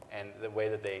 and the way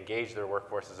that they engage their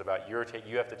workforce is about you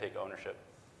have to take ownership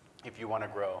if you want to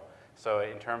grow. So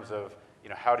in terms of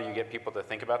how do you get people to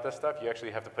think about this stuff, you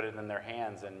actually have to put it in their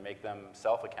hands and make them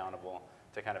self-accountable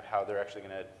to kind of how they're actually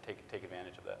going to take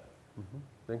advantage of that. Mm-hmm.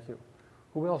 Thank you.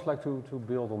 Who would else like to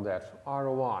build on that?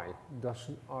 ROI.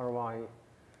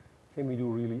 Can we do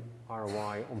really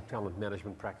ROI on talent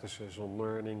management practices, on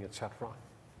learning, etc.?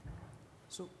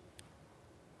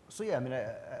 So yeah, I mean,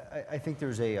 I think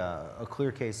there's a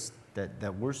clear case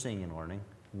that we're seeing in learning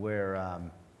where,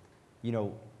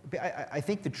 I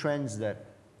think the trends that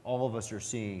all of us are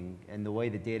seeing, and the way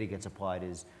the data gets applied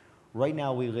is, right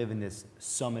now we live in this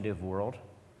summative world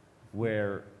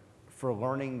where for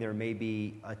learning there may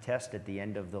be a test at the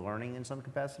end of the learning in some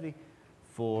capacity.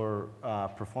 For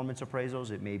performance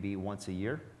appraisals, it may be once a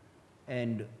year.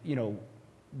 And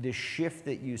the shift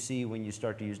that you see when you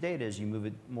start to use data is you move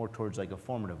it more towards like a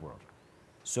formative world.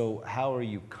 So how are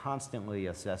you constantly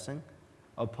assessing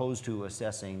opposed to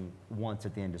assessing once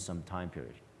at the end of some time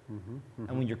period?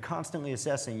 And when you're constantly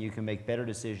assessing, you can make better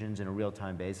decisions in a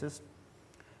real-time basis.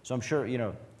 So I'm sure,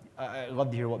 I'd love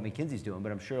to hear what McKinsey's doing,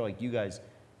 but I'm sure like you guys,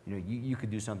 you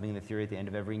could do something in the theory at the end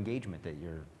of every engagement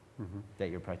that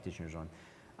your practitioner's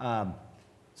on.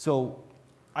 So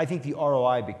I think the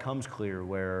ROI becomes clear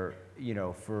where,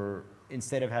 for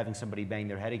instead of having somebody bang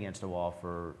their head against a wall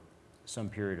for some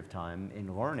period of time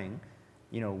in learning,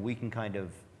 we can kind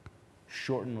of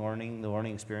shorten the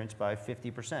learning experience by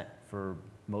 50% for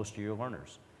most of your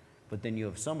learners. But then you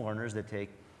have some learners that take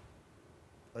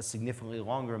a significantly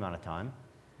longer amount of time.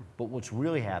 But what's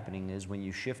really happening is when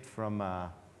you shift from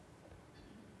a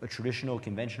traditional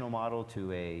conventional model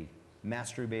to a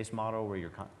mastery-based model where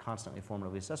you're constantly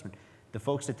formatively assessment, the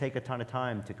folks that take a ton of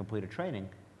time to complete a training,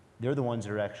 they're the ones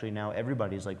that are actually now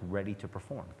everybody's like ready to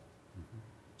perform.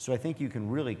 So I think you can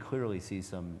really clearly see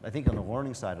I think on the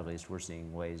learning side at least, we're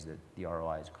seeing ways that the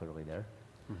ROI is clearly there.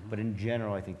 But in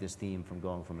general, I think this theme from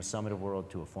going from a summative world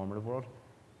to a formative world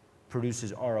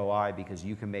produces ROI because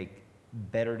you can make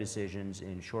better decisions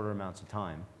in shorter amounts of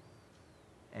time,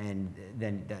 and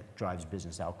then that drives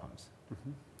business outcomes.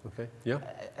 Okay, yeah,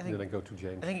 I think, then I go to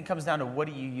James. I think it comes down to what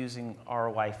are you using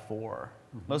ROI for?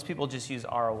 Most people just use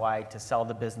ROI to sell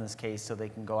the business case so they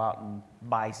can go out and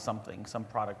buy something, some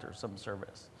product or some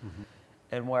service.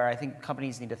 And where I think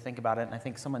companies need to think about it, and I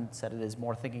think someone said it, is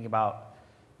more thinking about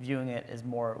viewing it as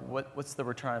more, what's the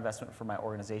return on investment for my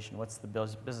organization? What's the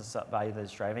business value that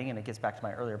it's driving? And it gets back to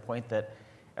my earlier point that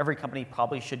every company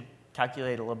probably should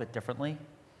calculate a little bit differently.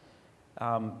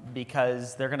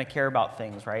 Because they're going to care about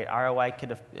things, right?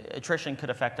 Attrition could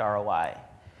affect ROI.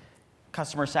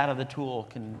 Customer sat of the tool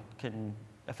can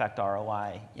affect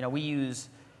ROI. We use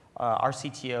our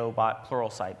CTO bought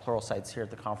Pluralsight's here at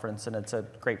the conference, and it's a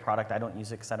great product. I don't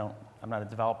use it because I'm not a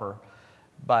developer,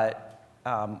 but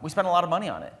we spend a lot of money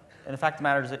on it. And the fact of the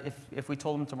matter is that if we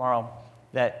told him tomorrow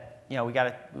that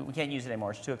we can't use it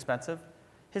anymore, it's too expensive,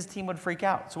 his team would freak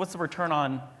out. So what's the return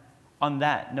on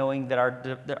that, knowing that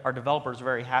our developers are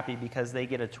very happy because they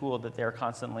get a tool that they're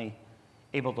constantly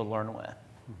able to learn with.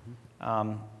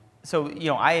 So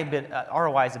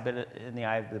ROI is a bit in the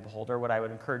eye of the beholder. What I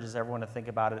would encourage is everyone to think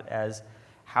about it as,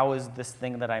 how is this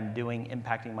thing that I'm doing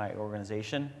impacting my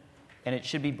organization? And it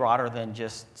should be broader than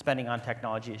just spending on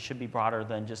technology. It should be broader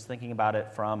than just thinking about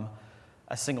it from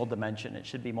a single dimension. It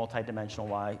should be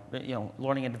multidimensional.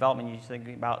 Learning and development, you should think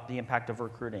about the impact of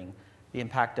recruiting, the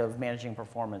impact of managing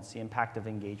performance, the impact of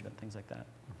engagement, things like that.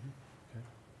 Okay.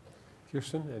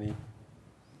 Kirsten, any?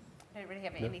 I don't really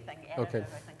have anything to add. Okay.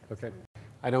 Okay.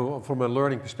 I know from a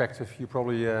learning perspective, you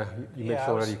probably you mentioned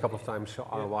already a couple of times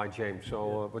ROI, James.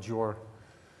 So what's your?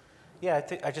 Yeah,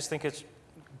 I just think it's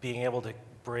being able to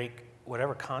break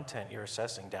whatever content you're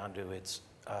assessing down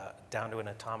to an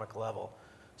atomic level,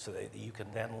 so that you can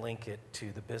then link it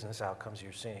to the business outcomes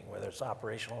you're seeing, whether it's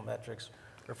operational metrics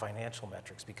or financial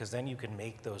metrics, because then you can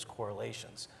make those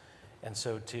correlations. And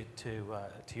so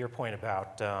to your point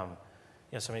about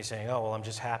somebody saying, oh, well, I'm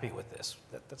just happy with this,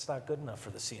 that's not good enough for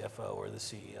the CFO or the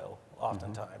CEO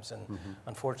oftentimes. And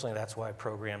unfortunately, that's why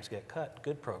programs get cut,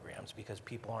 good programs, because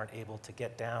people aren't able to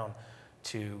get down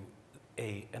to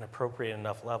an appropriate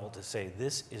enough level to say,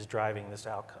 this is driving this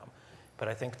outcome. But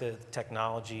I think the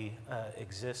technology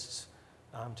exists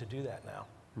to do that now.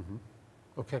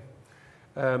 Okay.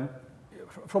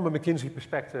 From a McKinsey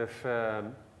perspective,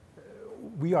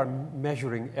 we are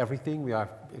measuring everything. We are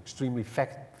extremely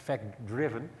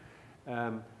fact-driven.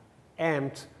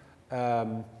 And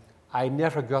I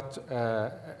never got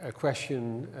a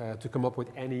question to come up with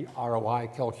any ROI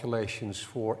calculations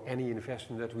for any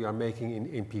investment that we are making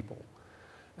in people.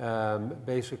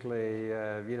 Basically,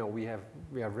 we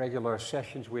have regular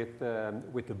sessions with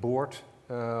the board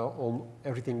on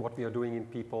everything what we are doing in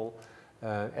people.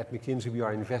 At McKinsey, we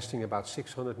are investing about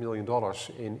 $600 million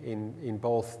in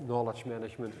both knowledge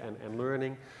management and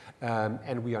learning,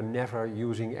 and we are never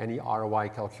using any ROI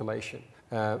calculation.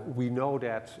 We know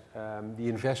that the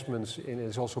investments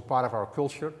is also part of our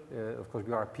culture. Of course,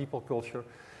 we are a people culture.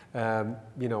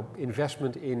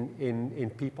 Investment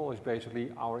in people is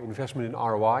basically our investment in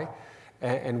ROI,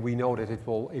 and we know that it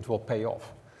will pay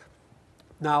off.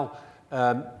 Now,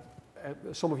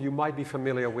 some of you might be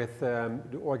familiar with the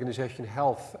organization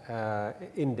health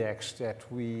index that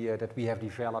we have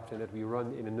developed and that we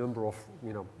run in a number of,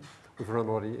 we've run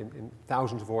already in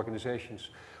thousands of organizations,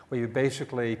 where you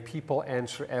basically, people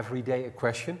answer every day a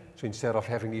question. So instead of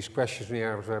having these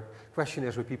questionnaires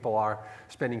where people are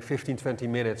spending 15, 20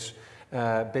 minutes,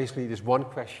 basically there's one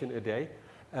question a day.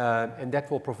 And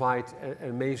that will provide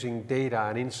amazing data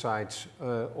and insights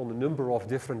on a number of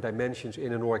different dimensions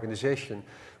in an organization,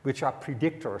 which are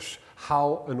predictors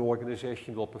how an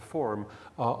organization will perform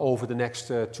over the next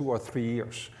 2 or 3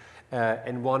 years.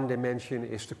 And one dimension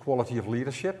is the quality of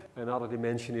leadership. Another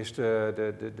dimension is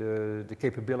the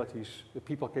capabilities, the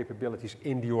people capabilities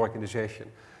in the organization.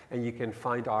 And you can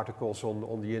find articles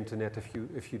on the internet if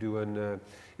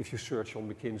you search on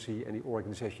McKinsey and the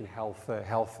organization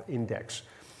health index.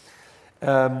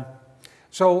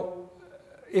 So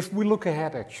if we look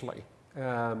ahead, actually,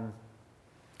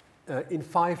 in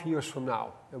 5 years from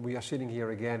now, and we are sitting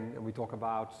here again and we talk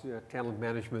about talent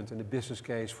management and the business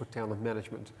case for talent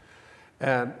management,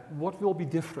 what will be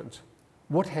different?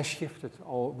 What has shifted,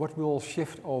 or what will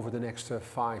shift over the next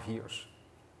 5 years?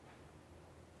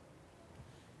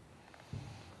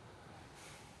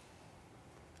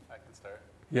 I can start.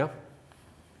 Yeah.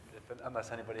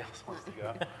 Unless anybody else wants to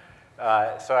go.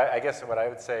 So I guess what I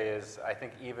would say is I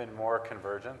think even more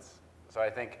convergence. So I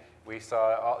think we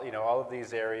saw all of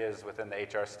these areas within the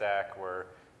HR stack were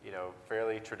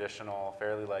fairly traditional,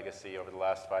 fairly legacy over the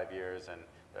last 5 years, and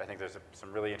I think there's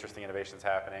some really interesting innovations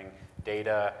happening.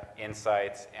 Data,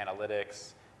 insights,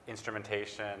 analytics,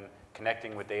 instrumentation,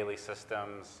 connecting with daily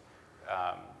systems,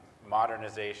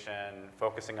 modernization,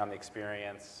 focusing on the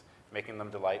experience, making them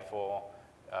delightful,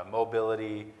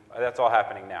 mobility, that's all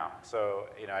happening now. So,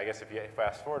 I guess if you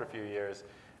fast forward a few years,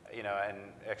 and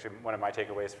actually one of my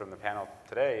takeaways from the panel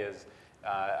today is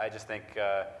I just think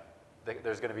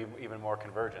there's going to be even more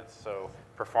convergence. So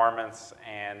performance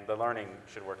and the learning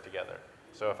should work together.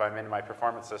 So if I'm in my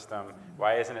performance system,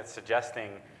 why isn't it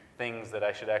suggesting things that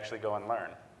I should actually go and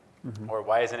learn? Mm-hmm. Or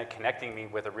why isn't it connecting me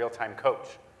with a real-time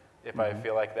coach if I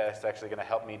feel like that's actually going to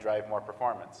help me drive more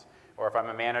performance? Or if I'm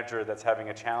a manager that's having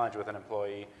a challenge with an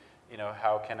employee,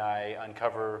 how can I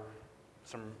uncover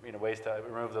some ways to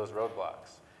remove those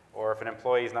roadblocks? Or if an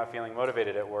employee is not feeling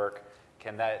motivated at work,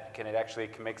 can it actually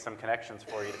make some connections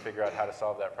for you to figure out how to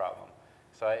solve that problem?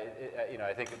 So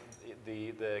I think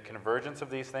the convergence of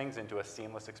these things into a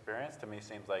seamless experience to me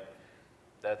seems like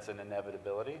that's an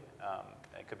inevitability.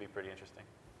 It could be pretty interesting.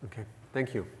 Okay,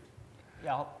 thank you.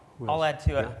 Yeah, I'll add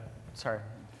to it. Yeah. Sorry.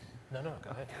 No,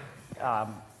 go ahead.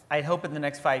 I hope in the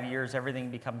next 5 years everything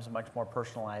becomes much more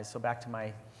personalized. So back to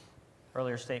my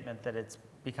earlier statement that it's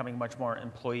becoming much more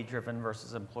employee-driven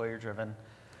versus employer-driven.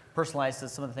 Personalized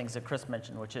is some of the things that Kris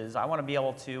mentioned, which is I want to be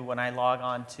able to, when I log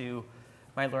on to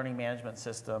my learning management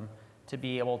system, to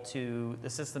be able to, the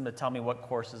system to tell me what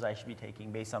courses I should be taking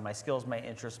based on my skills, my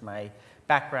interests, my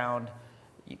background,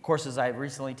 courses I've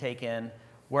recently taken,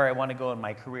 where I want to go in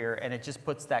my career, and it just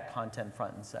puts that content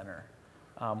front and center.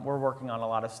 We're working on a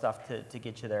lot of stuff to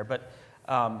get you there, but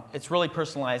it's really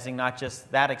personalizing not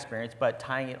just that experience, but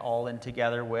tying it all in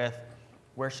together with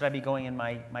where should I be going in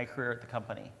my career at the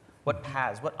company? What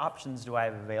paths, what options do I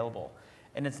have available?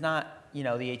 And it's not,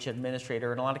 the HR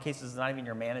administrator, in a lot of cases, it's not even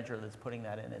your manager that's putting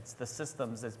that in. It's the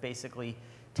systems that's basically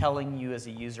telling you as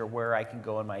a user where I can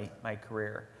go in my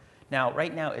career. Now,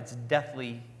 right now, it's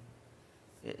deathly,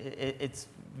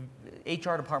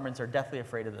 HR departments are deathly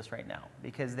afraid of this right now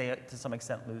because they, to some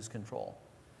extent, lose control.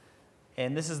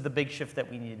 And this is the big shift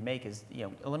that we need to make is,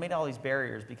 eliminate all these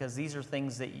barriers because these are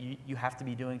things that you have to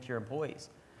be doing to your employees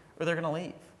or they're going to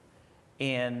leave.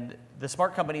 And the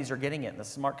smart companies are getting it, and the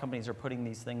smart companies are putting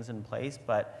these things in place,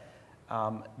 but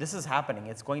this is happening.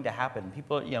 It's going to happen.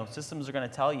 People, systems are going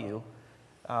to tell you,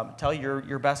 tell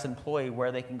your best employee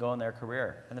where they can go in their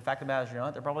career. And the fact of the matter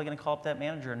is, they're probably going to call up that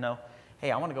manager and know,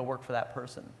 hey, I want to go work for that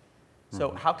person.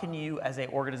 So how can you, as an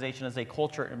organization, as a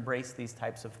culture, embrace these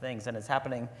types of things? And it's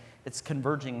happening, it's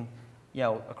converging,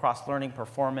 across learning,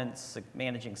 performance,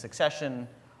 managing succession,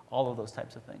 all of those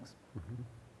types of things. Mm-hmm.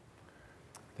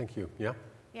 Thank you. Yeah?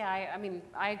 Yeah,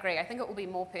 I agree. I think it will be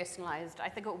more personalized. I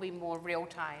think it will be more real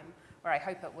time, or I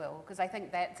hope it will, because I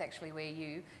think that's actually where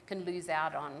you can lose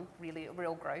out on really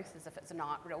real growth, is if it's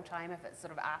not real time, if it's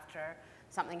sort of after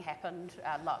something happened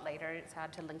a lot later, it's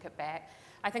hard to link it back.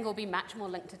 I think it will be much more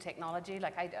linked to technology.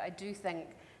 Like I do think,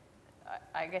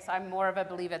 I guess I'm more of a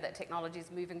believer that technology is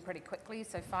moving pretty quickly,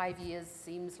 so 5 years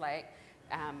seems like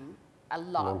a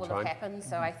lot will have happened,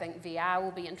 so I think VR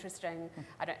will be interesting.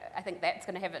 I think that's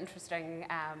going to have interesting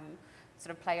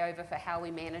sort of play over for how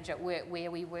we manage it, where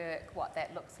we work, what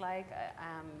that looks like.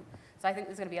 So I think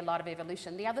there's going to be a lot of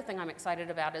evolution. The other thing I'm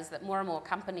excited about is that more and more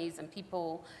companies and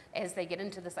people, as they get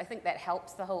into this, I think that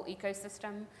helps the whole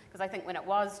ecosystem. Because I think when it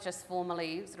was just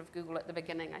formally sort of Google at the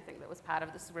beginning, I think that was part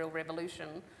of this real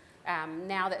revolution.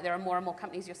 Now that there are more and more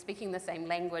companies, you're speaking the same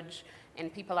language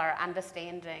and people are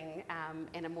understanding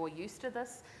and are more used to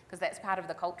this, because that's part of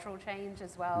the cultural change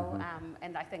as well.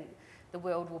 And I think the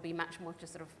world will be much more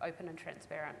just sort of open and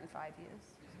transparent in 5 years.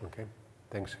 Okay,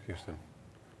 thanks, Kirsten.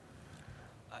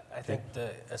 I think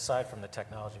aside from the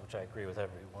technology, which I agree with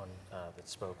everyone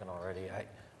that's spoken already, I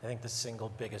think the single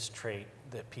biggest trait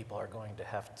that people are going to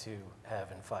have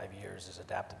in 5 years is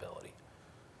adaptability.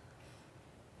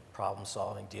 Problem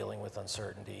solving, dealing with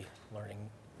uncertainty,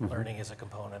 learning is a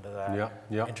component of that,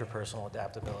 interpersonal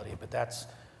adaptability. But that's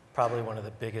probably one of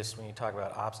the biggest, when you talk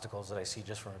about obstacles, that I see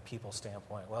just from a people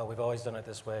standpoint. Well, we've always done it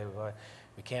this way,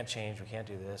 we can't change, we can't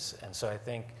do this. And so I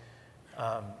think,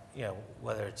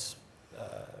 whether it's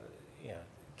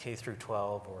K through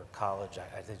 12 or college,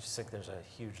 I just think there's a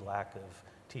huge lack of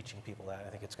teaching people that. I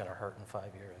think it's going to hurt in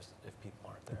 5 years if people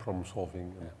aren't there. Problem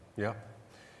solving,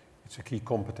 it's a key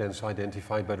competence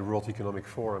identified by the World Economic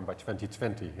Forum by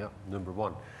 2020. Number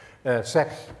one.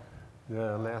 Zach,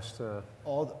 the last.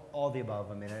 All the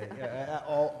above. I mean,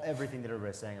 everything that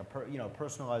everybody's saying. A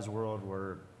personalized world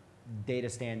where data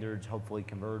standards hopefully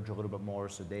converge a little bit more,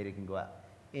 so data can go out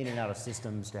in and out of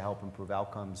systems to help improve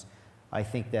outcomes. I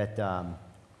think that, I'm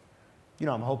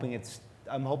hoping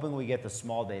we get the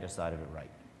small data side of it right.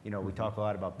 We talk a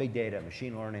lot about big data,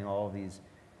 machine learning, all of these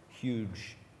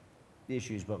huge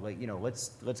issues, but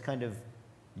let's kind of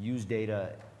use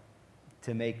data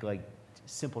to make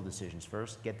simple decisions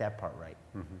first, get that part right,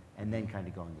 and then kind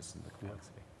of go into some of the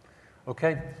complexity.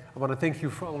 Okay, I want to thank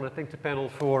the panel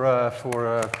for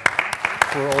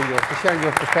sharing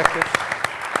your perspectives.